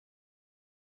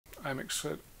I'm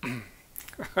excited.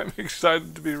 I'm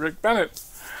excited to be Rick Bennett.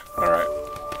 All right.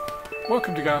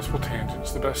 Welcome to Gospel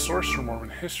Tangents, the best source for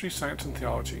Mormon history, science, and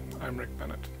theology. I'm Rick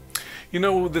Bennett. You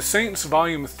know, The Saints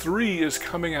Volume 3 is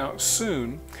coming out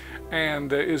soon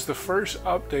and is the first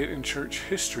update in church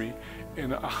history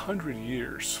in 100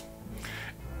 years.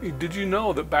 Did you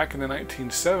know that back in the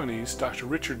 1970s, Dr.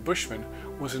 Richard Bushman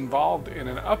was involved in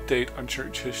an update on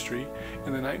church history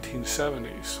in the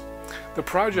 1970s? The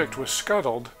project was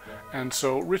Scuttled, and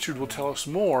so Richard will tell us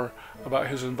more about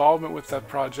his involvement with that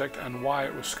project and why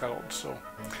it was scuttled. So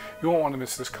you won't want to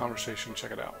miss this conversation.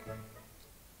 Check it out.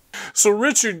 So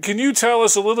Richard, can you tell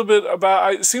us a little bit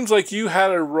about, it seems like you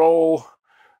had a role,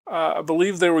 I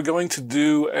believe they were going to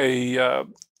do a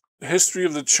history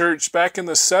of the church back in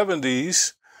the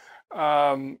 70s,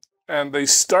 and they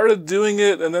started doing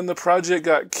it, and then the project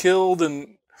got killed,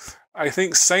 and I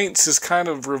think Saints has kind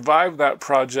of revived that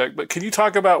project. But can you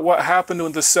talk about what happened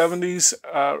in the 70s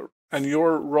and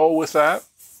your role with that?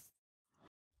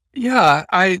 Yeah,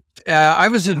 I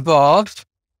was involved.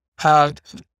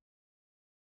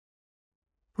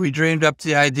 We dreamed up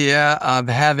the idea of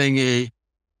having a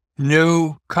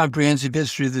new comprehensive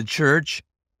history of the church,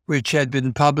 which had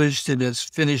been published in its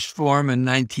finished form in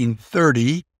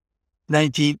 1930.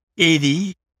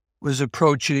 1980 was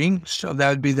approaching, so that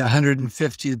would be the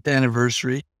 150th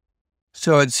anniversary.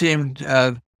 So it seemed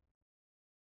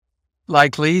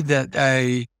likely that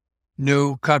a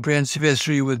new comprehensive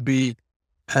history would be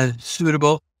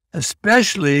suitable,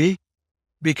 especially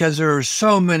because there are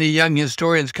so many young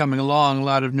historians coming along, a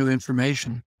lot of new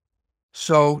information.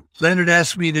 So Leonard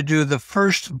asked me to do the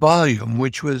first volume,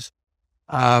 which was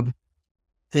the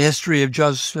history of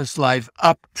Joseph Smith's life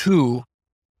up to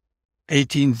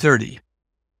 1830.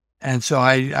 And so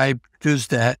I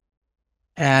produced that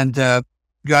and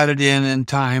got it in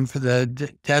time for the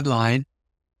deadline.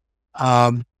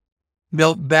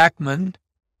 Milt Bachman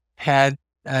had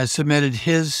submitted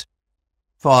his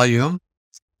volume,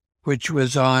 which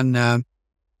was on the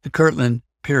Kirtland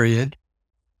period,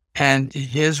 and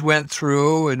his went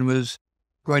through and was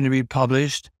going to be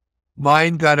published.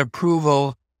 Mine got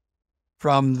approval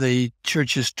from the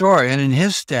church historian and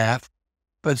his staff,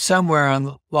 but somewhere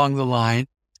along the line,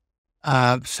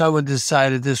 someone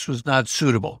decided this was not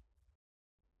suitable.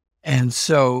 And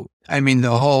so,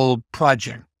 the whole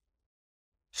project.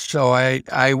 So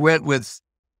I went with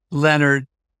Leonard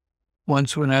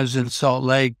once when I was in Salt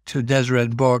Lake to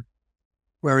Deseret Book,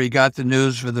 where he got the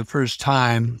news for the first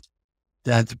time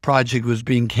that the project was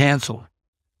being canceled.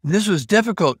 This was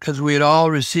difficult because we had all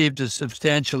received a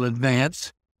substantial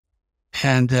advance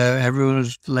and everyone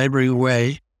was laboring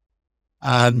away.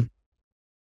 And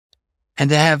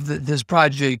to have this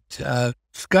project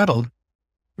scuttled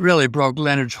really broke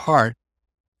Leonard's heart.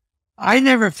 I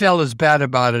never felt as bad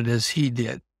about it as he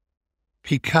did,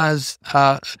 because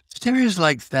series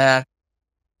like that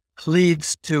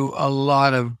leads to a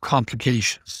lot of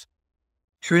complications.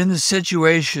 You're in the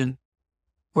situation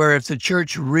where if the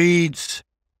church reads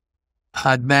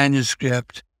a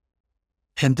manuscript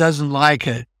and doesn't like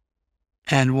it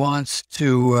and wants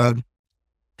to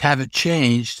have it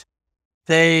changed,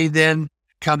 they then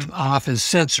come off as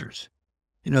censors.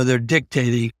 They're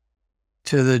dictating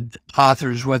to the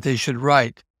authors what they should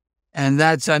write. And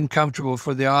that's uncomfortable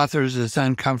for the authors, it's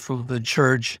uncomfortable for the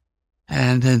church,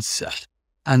 and it's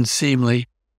unseemly.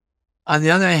 On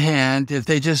the other hand, if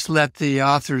they just let the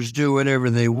authors do whatever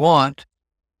they want,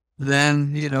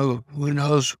 then, who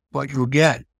knows what you'll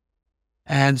get.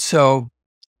 And so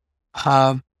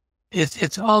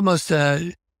it's almost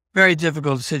a very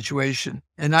difficult situation.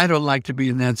 And I don't like to be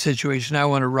in that situation. I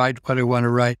want to write what I want to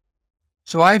write.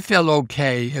 So I felt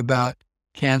okay about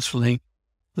canceling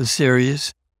the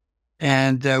series.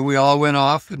 And we all went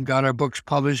off and got our books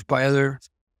published by other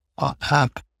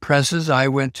presses. I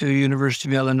went to University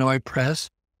of Illinois Press.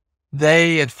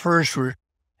 They at first were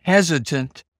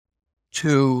hesitant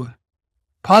to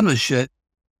publish it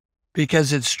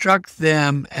because it struck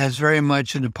them as very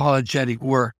much an apologetic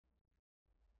work.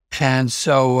 And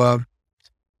so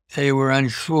they were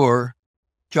unsure.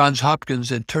 Johns Hopkins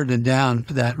had turned it down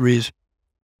for that reason.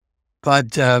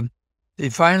 But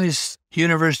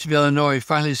University of Illinois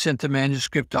finally sent the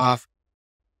manuscript off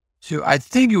to, I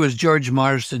think it was George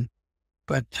Marsden,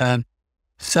 but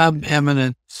some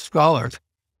eminent scholar.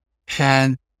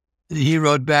 And he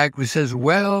wrote back, he says,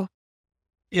 well,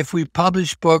 if we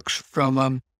publish books from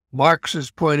a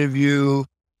Marxist point of view,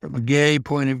 from a gay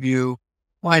point of view,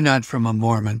 why not from a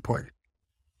Mormon point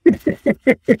of view?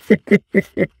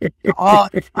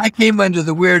 I came under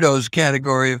the weirdos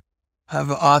category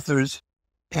of authors.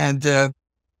 And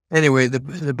anyway,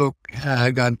 the book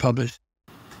got published.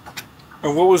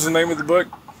 And what was the name of the book?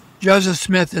 Joseph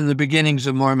Smith and the Beginnings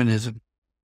of Mormonism.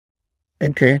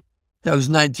 Okay. That was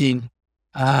I think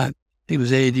it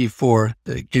was 84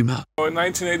 that it came out. In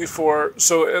 1984.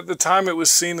 So at the time it was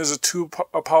seen as a too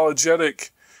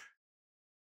apologetic,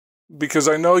 because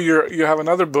I know you have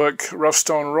another book, Rough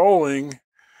Stone Rolling,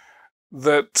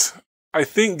 that I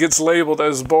think gets labeled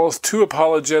as both too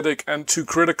apologetic and too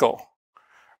critical.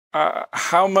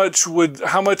 How much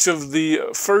of the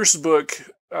first book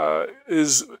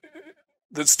is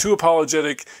that's too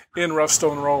apologetic in Rough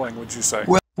Stone Rolling, would you say?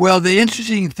 Well, the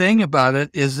interesting thing about it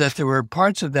is that there were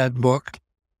parts of that book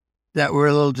that were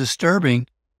a little disturbing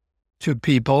to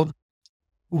people.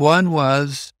 One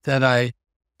was that I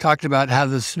talked about how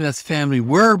the Smith family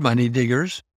were money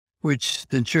diggers, which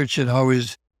the church had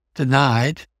always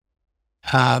denied.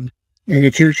 And the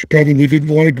church probably didn't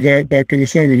like that back in the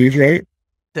 70s, right?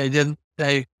 They didn't.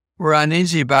 They were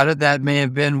uneasy about it. That may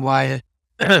have been why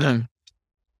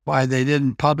why they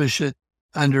didn't publish it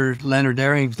under Leonard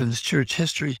Arrington's church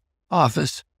history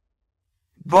office.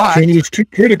 But So it's too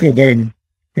critical then.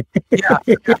 yeah,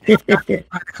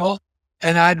 critical.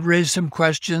 And I'd raised some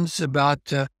questions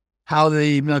about how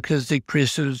the Melchizedek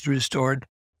priesthood was restored,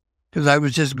 because I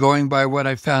was just going by what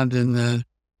I found in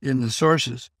the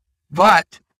sources.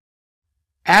 But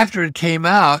after it came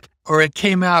out, or it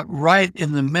came out right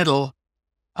in the middle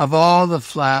of all the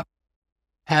flap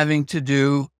having to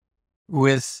do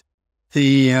with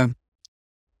the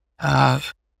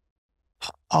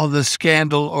all the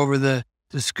scandal over the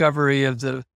discovery of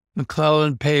the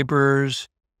McClellan papers,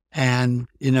 and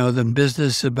the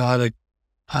business about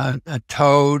a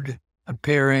toad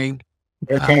appearing,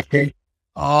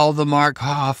 all the Mark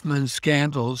Hoffman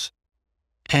scandals,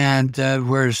 and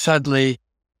where suddenly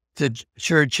the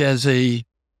church as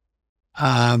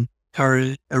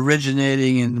or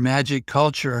originating in magic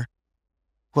culture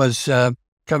was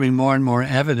becoming more and more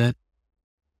evident.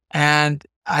 And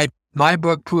my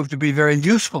book proved to be very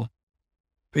useful,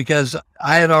 because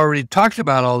I had already talked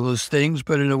about all those things,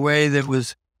 but in a way that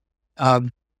was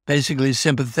basically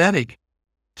sympathetic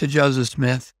to Joseph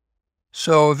Smith.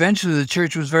 So eventually the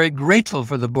church was very grateful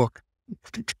for the book.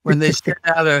 When they sent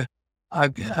out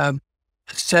a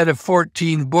set of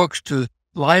 14 books to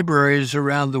libraries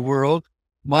around the world,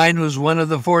 mine was one of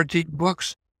the 14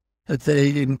 books that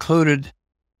they included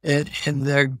in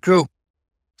their group.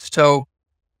 So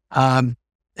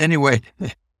anyway,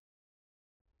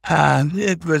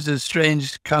 it was a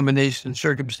strange combination of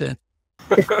circumstance.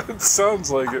 It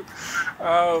sounds like it.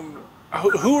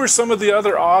 Who are some of the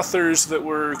other authors that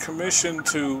were commissioned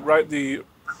to write the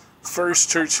first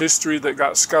church history that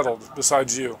got scuttled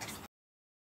besides you?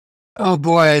 Oh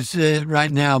boy, it's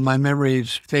right now my memory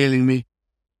is failing me.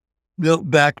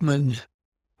 Milt Beckman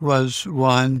was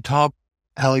one. Top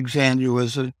Alexander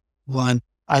was one.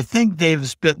 I think David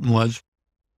Spitton was,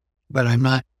 but I'm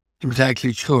not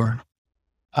exactly sure.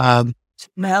 Jim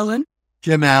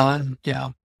Allen,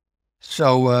 yeah.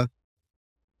 So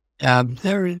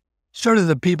they're sort of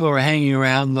the people who were hanging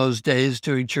around those days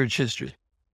doing church history.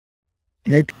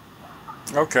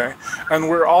 Okay. And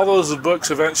were all those books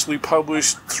eventually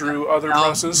published through other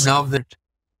presses? No,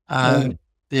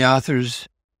 the authors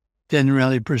didn't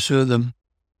really pursue them,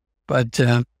 but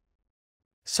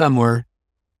some were.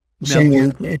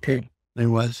 Okay. There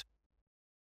was.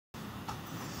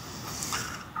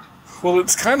 Well,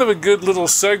 it's kind of a good little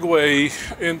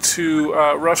segue into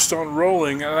Rough Stone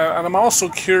Rolling, and I'm also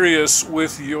curious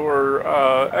with your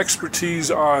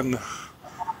expertise on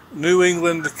New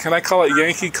England, can I call it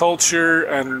Yankee culture,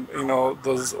 and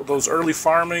those early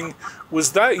farming.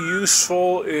 Was that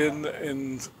useful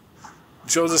in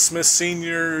Joseph Smith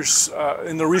Sr.'s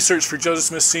in the research for Joseph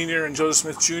Smith Sr. and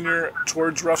Joseph Smith Jr.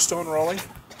 towards Rough Stone Rolling?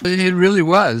 It really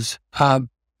was.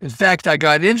 In fact, I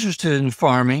got interested in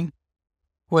farming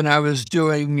when I was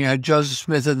doing Joseph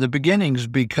Smith in the Beginnings,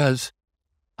 because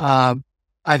I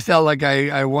felt like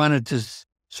I wanted to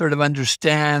sort of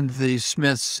understand the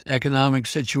Smiths' economic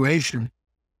situation.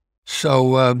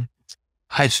 So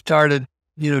I started,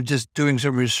 just doing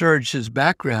some research, his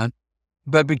background,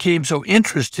 but became so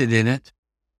interested in it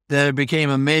that it became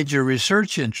a major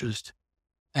research interest.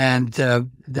 And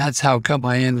that's how come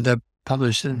I ended up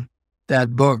publishing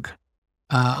that book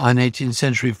on 18th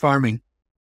century farming.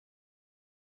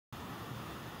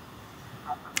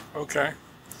 Okay.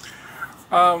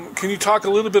 Can you talk a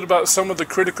little bit about some of the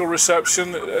critical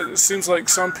reception? It seems like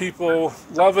some people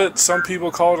love it. Some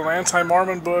people call it an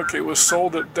anti-Mormon book. It was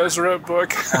sold at Deseret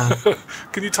Book.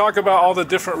 Can you talk about all the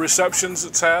different receptions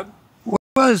it's had? It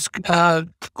was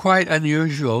quite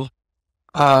unusual.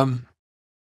 In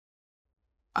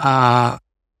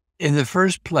the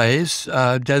first place,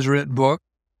 Deseret Book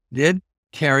did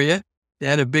carry it. They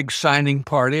had a big signing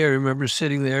party. I remember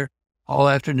sitting there all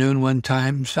afternoon one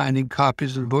time signing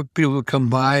copies of the book. People would come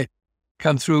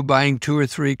through buying 2 or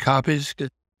 3 copies to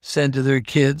send to their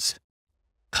kids.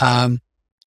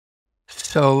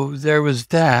 So there was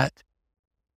that.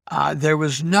 There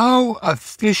was no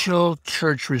official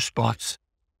church response.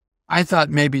 I thought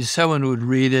maybe someone would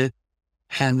read it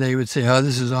and they would say, oh,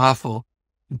 this is awful,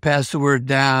 and pass the word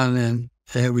down, and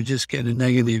they would just get a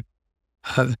negative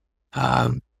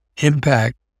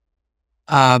impact.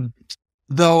 But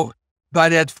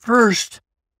at first,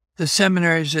 the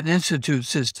Seminaries and Institute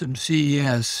System,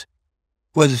 CES,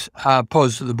 was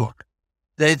opposed to the book.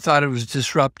 They thought it was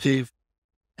disruptive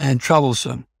and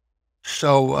troublesome.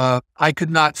 So I could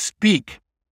not speak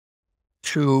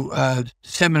to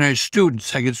seminary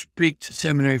students. I could speak to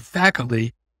seminary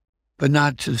faculty, but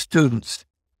not to students.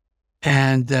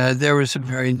 And there were some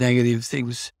very negative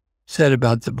things said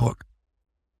about the book.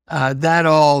 That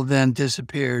all then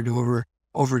disappeared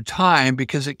over time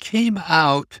because it came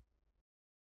out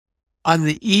on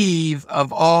the eve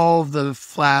of all the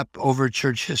flap over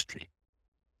church history,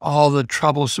 all the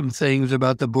troublesome things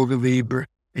about the book of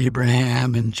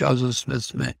Abraham and Joseph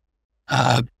Smith's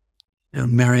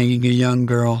marrying a young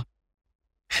girl.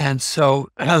 And so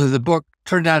the book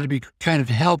turned out to be kind of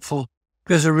helpful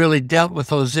because it really dealt with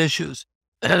those issues,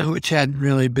 which hadn't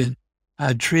really been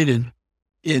treated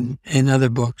in other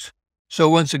books. So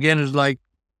once again, it's like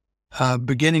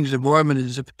Beginnings of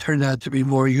Mormonism turned out to be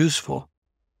more useful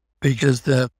because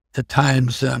the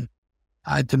times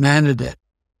demanded it.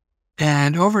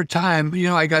 And over time,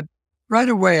 I got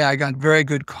very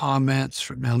good comments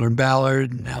from Elder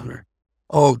Ballard and Elder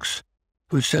Oaks,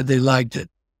 who said they liked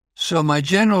it. So my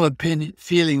general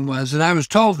feeling was, and I was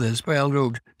told this by Elder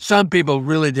Oaks, some people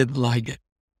really didn't like it,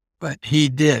 but he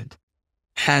did.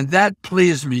 And that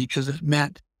pleased me because it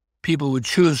meant people would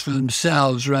choose for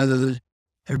themselves rather than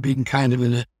there being kind of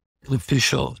an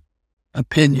official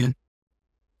opinion.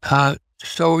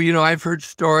 So, I've heard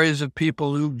stories of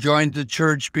people who joined the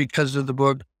church because of the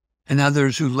book and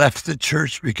others who left the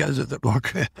church because of the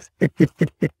book.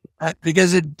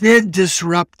 Because it did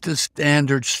disrupt the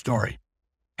standard story.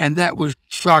 And that was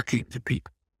shocking to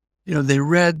people. They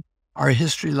read our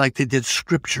history like they did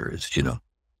scriptures,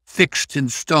 fixed in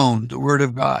stone, the Word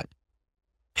of God.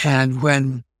 And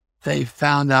when they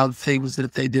found out things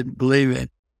that they didn't believe in,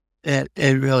 it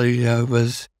really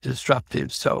was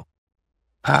disruptive. So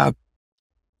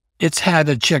it's had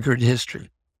a checkered history.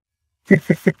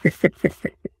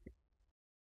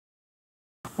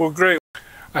 Well, great.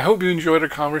 I hope you enjoyed our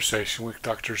conversation with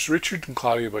Drs. Richard and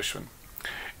Claudia Bushman.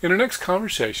 In our next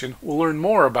conversation, we'll learn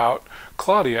more about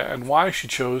Claudia and why she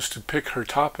chose to pick her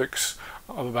topics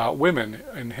about women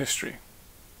in history.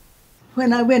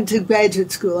 When I went to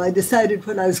graduate school, I decided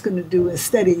what I was going to do was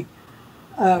study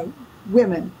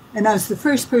women. And I was the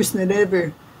first person that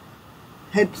ever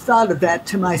had thought of that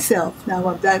to myself.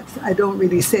 Now, I don't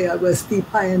really say I was the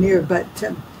pioneer, but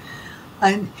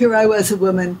here I was a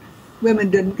woman.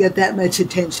 Women didn't get that much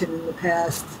attention in the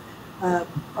past. All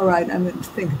right, I'm going to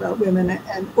think about women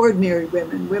and ordinary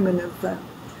women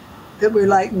that were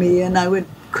like me, and I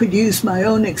could use my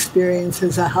own experience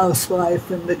as a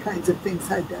housewife and the kinds of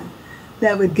things I'd done.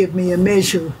 That would give me a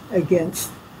measure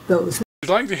against those. If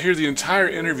you'd like to hear the entire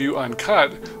interview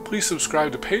uncut, please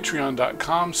subscribe to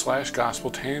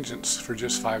patreon.com/gospeltangents for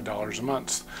just $5 a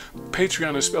month.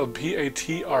 Patreon is spelled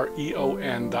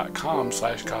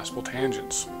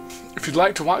patreon.com/gospeltangents. If you'd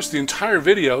like to watch the entire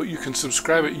video, you can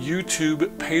subscribe at YouTube,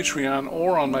 Patreon,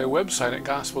 or on my website at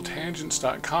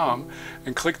gospeltangents.com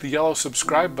and click the yellow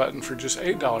subscribe button for just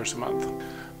 $8 a month.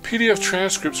 PDF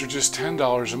transcripts are just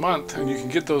 $10 a month, and you can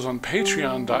get those on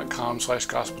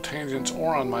patreon.com/gospeltangents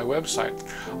or on my website.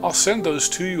 I'll send those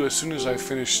to you as soon as I've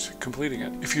finished completing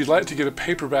it. If you'd like to get a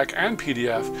paperback and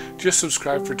PDF, just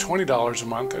subscribe for $20 a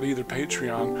month at either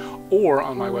Patreon or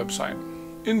on my website.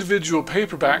 Individual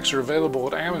paperbacks are available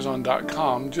at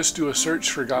Amazon.com. Just do a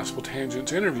search for Gospel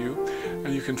Tangents Interview,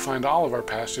 and you can find all of our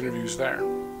past interviews there.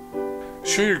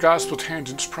 Show your Gospel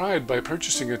Tangents pride by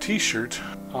purchasing a t-shirt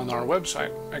on our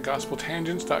website at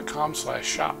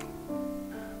gospeltangents.com/shop.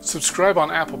 Subscribe on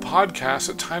Apple Podcasts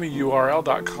at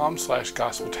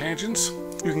tinyurl.com/gospeltangents.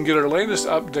 You can get our latest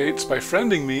updates by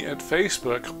friending me at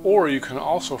Facebook, or you can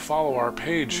also follow our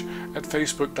page at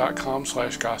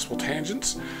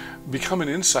facebook.com/gospeltangents. Become an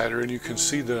insider and you can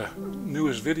see the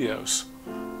newest videos.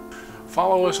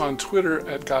 Follow us on Twitter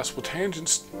at Gospel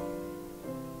Tangents.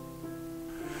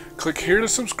 Click here to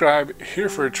subscribe, here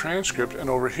for a transcript, and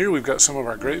over here we've got some of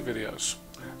our great videos.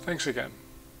 Thanks again.